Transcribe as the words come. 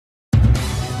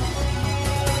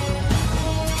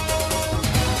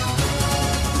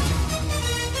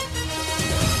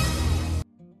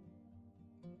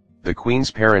The Queen's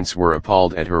parents were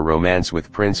appalled at her romance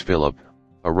with Prince Philip,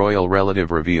 a royal relative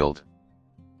revealed.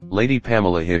 Lady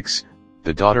Pamela Hicks,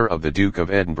 the daughter of the Duke of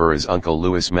Edinburgh's uncle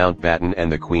Louis Mountbatten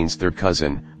and the Queen's third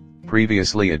cousin,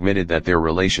 previously admitted that their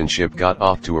relationship got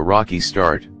off to a rocky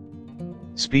start.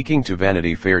 Speaking to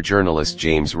Vanity Fair journalist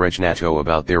James Regnato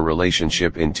about their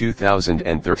relationship in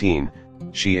 2013,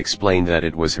 she explained that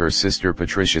it was her sister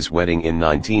Patricia's wedding in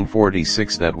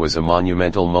 1946 that was a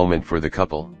monumental moment for the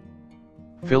couple.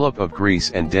 Philip of Greece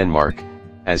and Denmark,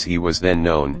 as he was then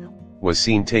known, was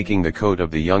seen taking the coat of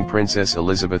the young Princess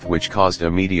Elizabeth, which caused a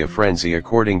media frenzy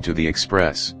according to the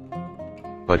Express.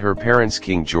 But her parents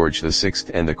King George VI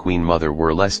and the Queen Mother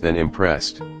were less than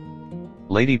impressed.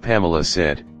 Lady Pamela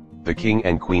said, "The King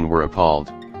and Queen were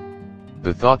appalled.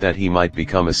 The thought that he might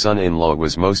become a son-in-law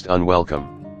was most unwelcome.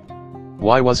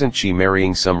 Why wasn't she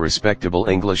marrying some respectable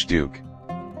English duke?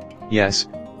 Yes,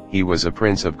 he was a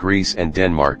prince of Greece and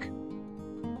Denmark.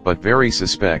 But very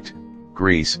suspect,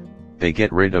 Greece, they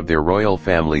get rid of their royal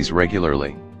families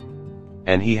regularly.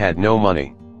 And he had no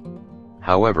money."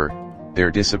 However,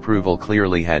 their disapproval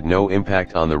clearly had no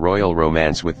impact on the royal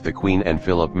romance, with the Queen and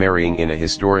Philip marrying in a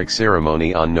historic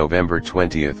ceremony on November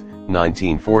 20,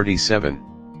 1947.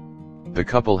 The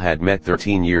couple had met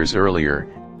 13 years earlier,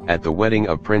 at the wedding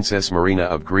of Princess Marina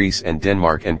of Greece and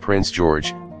Denmark and Prince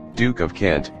George, Duke of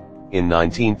Kent, in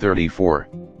 1934.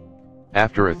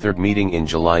 After a third meeting in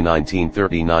July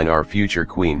 1939, our future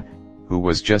Queen, who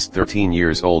was just 13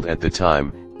 years old at the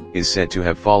time, is said to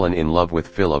have fallen in love with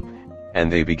Philip,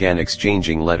 and they began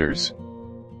exchanging letters.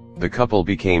 The couple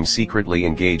became secretly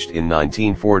engaged in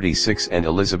 1946, and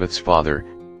Elizabeth's father,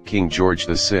 King George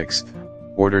VI,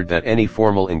 ordered that any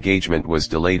formal engagement was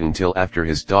delayed until after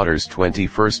his daughter's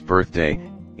 21st birthday,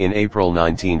 in April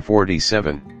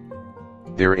 1947.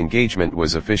 Their engagement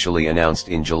was officially announced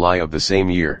in July of the same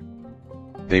year.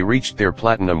 They reached their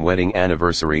platinum wedding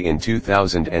anniversary in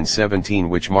 2017,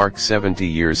 which marked 70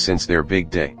 years since their big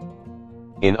day.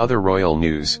 In other royal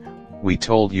news, we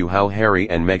told you how Harry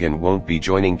and Meghan won't be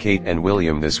joining Kate and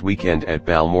William this weekend at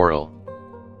Balmoral.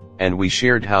 And we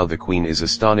shared how the Queen is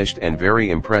astonished and very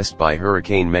impressed by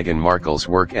Hurricane Meghan Markle's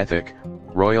work ethic,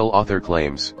 royal author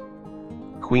claims.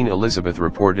 Queen Elizabeth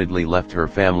reportedly left her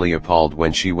family appalled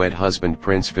when she wed husband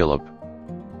Prince Philip.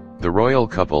 The royal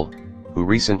couple, who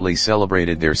recently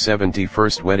celebrated their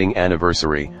 71st wedding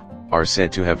anniversary, are said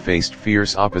to have faced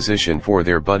fierce opposition for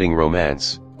their budding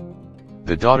romance.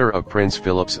 The daughter of Prince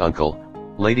Philip's uncle,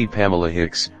 Lady Pamela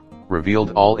Hicks,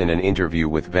 revealed all in an interview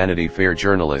with Vanity Fair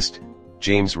journalist,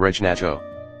 James Regnato.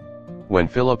 When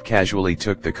Philip casually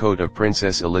took the coat of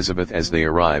Princess Elizabeth as they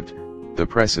arrived, the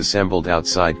press assembled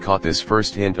outside caught this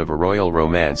first hint of a royal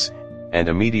romance, and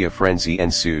a media frenzy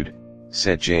ensued,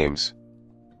 said James.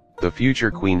 The future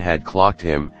Queen had clocked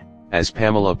him, as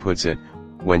Pamela puts it,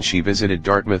 when she visited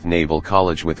Dartmouth Naval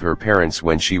College with her parents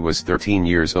when she was 13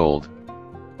 years old.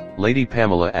 Lady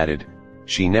Pamela added,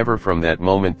 "She never from that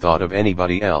moment thought of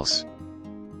anybody else.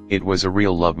 It was a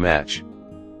real love match."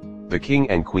 The King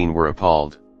and Queen were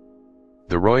appalled.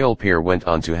 The royal pair went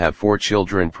on to have 4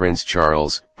 children: Prince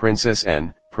Charles, Princess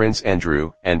Anne, Prince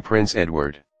Andrew, and Prince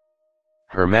Edward.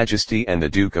 Her Majesty and the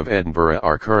Duke of Edinburgh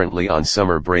are currently on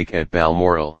summer break at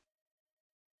Balmoral.